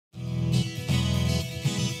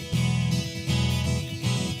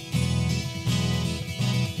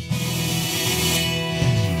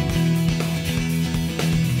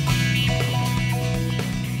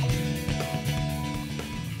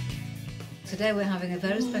today we're having a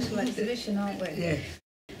very special exhibition, aren't we? Yeah.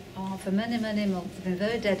 Oh, for many, many months, they've been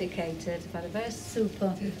very dedicated. They've had a very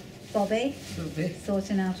super Bobby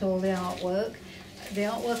sorting out all the artwork. The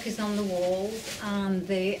artwork is on the walls, and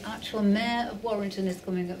the actual Mayor of Warrington is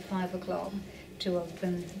coming at 5 o'clock to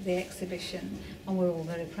open the exhibition, and we're all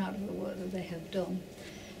very proud of the work that they have done.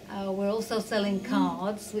 We're also selling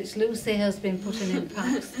cards, which Lucy has been putting in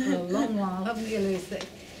packs for a long while, haven't you, Lucy?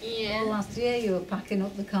 Yeah. Well, last year you were packing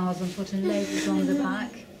up the cards and putting labels on the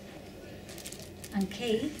back. And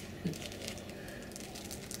Keith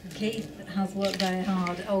has worked very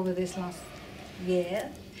hard over this last year.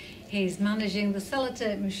 He's managing the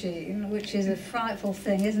sellotape machine, which is a frightful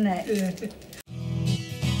thing, isn't it? Yeah.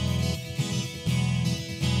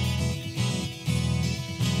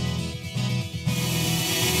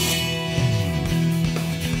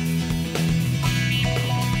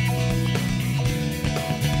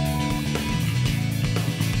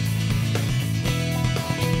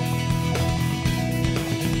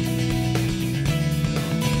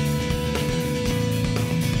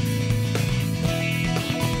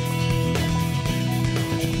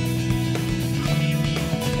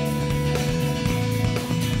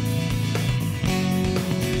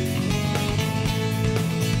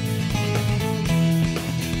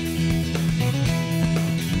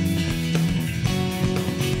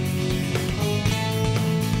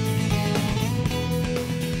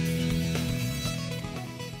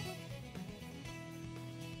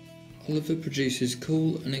 Oliver produces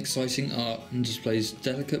cool and exciting art and displays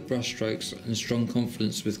delicate brushstrokes and strong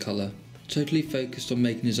confidence with colour. Totally focused on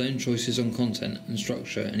making his own choices on content and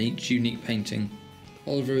structure in each unique painting.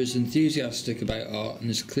 Oliver is enthusiastic about art and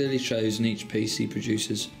this clearly shows in each piece he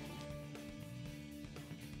produces.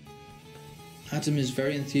 Adam is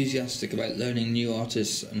very enthusiastic about learning new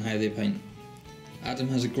artists and how they paint. Adam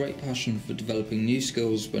has a great passion for developing new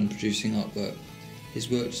skills when producing artwork. His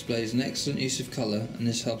work displays an excellent use of colour, and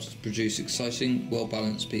this helps to produce exciting,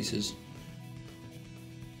 well-balanced pieces.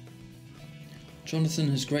 Jonathan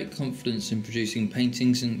has great confidence in producing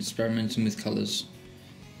paintings and experimenting with colours.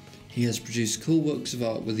 He has produced cool works of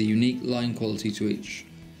art with a unique line quality to each.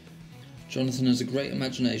 Jonathan has a great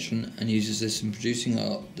imagination and uses this in producing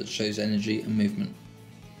art that shows energy and movement.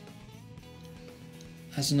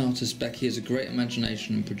 As an artist, Becky has a great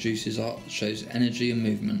imagination and produces art that shows energy and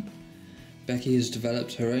movement. Becky has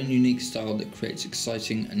developed her own unique style that creates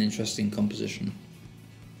exciting and interesting composition.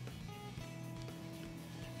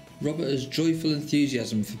 Robert has joyful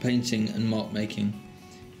enthusiasm for painting and mark making.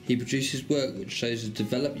 He produces work which shows a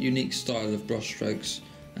developed unique style of brushstrokes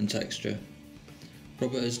and texture.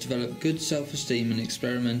 Robert has developed good self-esteem in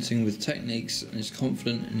experimenting with techniques and is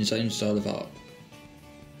confident in his own style of art.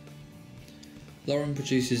 Lauren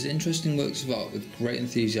produces interesting works of art with great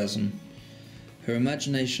enthusiasm. Her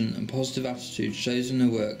imagination and positive attitude shows in her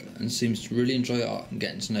work and seems to really enjoy art and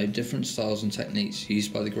getting to know different styles and techniques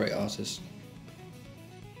used by the great artist.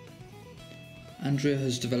 Andrea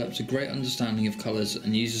has developed a great understanding of colours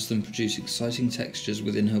and uses them to produce exciting textures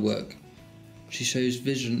within her work. She shows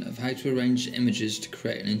vision of how to arrange images to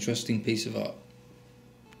create an interesting piece of art.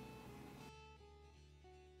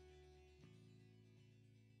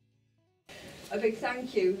 A big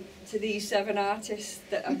thank you to these 7 artists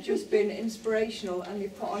that have just been inspirational, and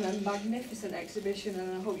they've put on a magnificent exhibition, and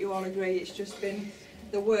I hope you all agree it's just been,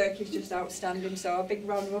 the work is just outstanding, so a big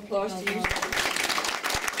round of applause to you.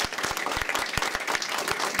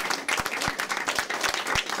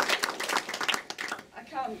 I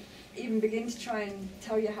can't even begin to try and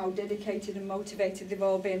tell you how dedicated and motivated they've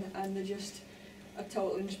all been, and they're just a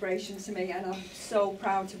total inspiration to me, and I'm so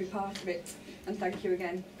proud to be part of it. And thank you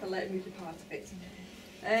again for letting me be part of it.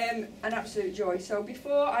 An absolute joy. So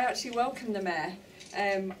before I actually welcome the Mayor,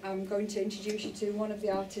 I'm going to introduce you to one of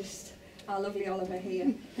the artists, our lovely Oliver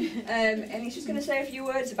here. And he's just going to say a few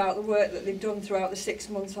words about the work that they've done throughout the 6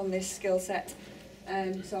 months on this skill set.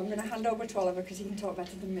 So I'm going to hand over to Oliver because he can talk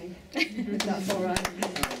better than me, if that's all right.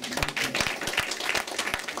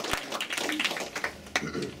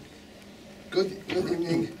 Good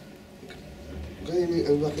evening. Good evening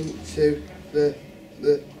and welcome to the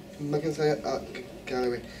MacIntyre Art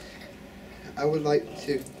Gallery. I would like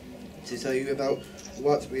to tell you about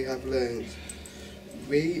what we have learned.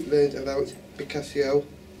 We learned about Picasso,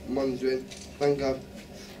 Mondrian, Van Gogh,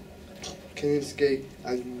 Kandinsky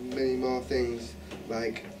and many more things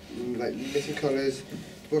like missing colours,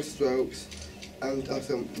 brush strokes, and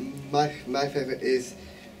also my favourite is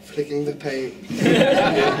flicking the paint.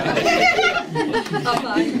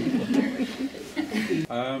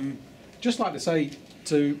 Just like to say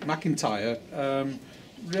to MacIntyre,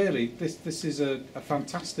 really this is a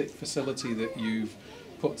fantastic facility that you've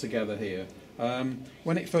put together here.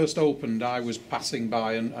 When it first opened, I was passing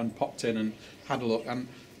by and popped in and had a look, and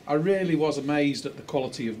I really was amazed at the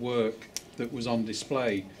quality of work that was on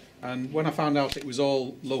display. And when I found out it was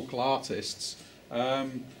all local artists,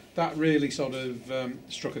 that really sort of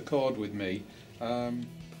struck a chord with me.